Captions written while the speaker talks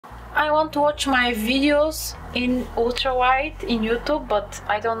I want to watch my videos in ultrawide in YouTube, but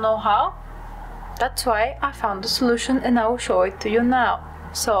I don't know how. That's why I found the solution and I will show it to you now.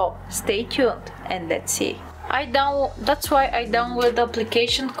 So stay tuned and let's see. That's why I downloaded the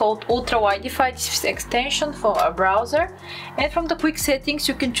application called Ultrawidify. This is extension for a browser, and from the quick settings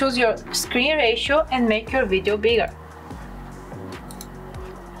you can choose your screen ratio and make your video bigger.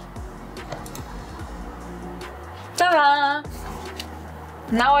 Ta-da!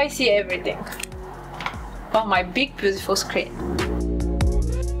 Now I see everything on my big beautiful screen.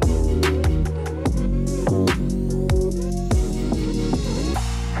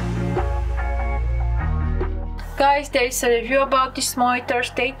 Guys, there is a review about this monitor.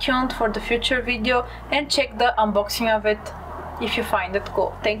 Stay tuned for the future video and check the unboxing of it if you find it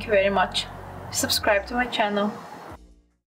cool. Thank you very much. Subscribe to my channel.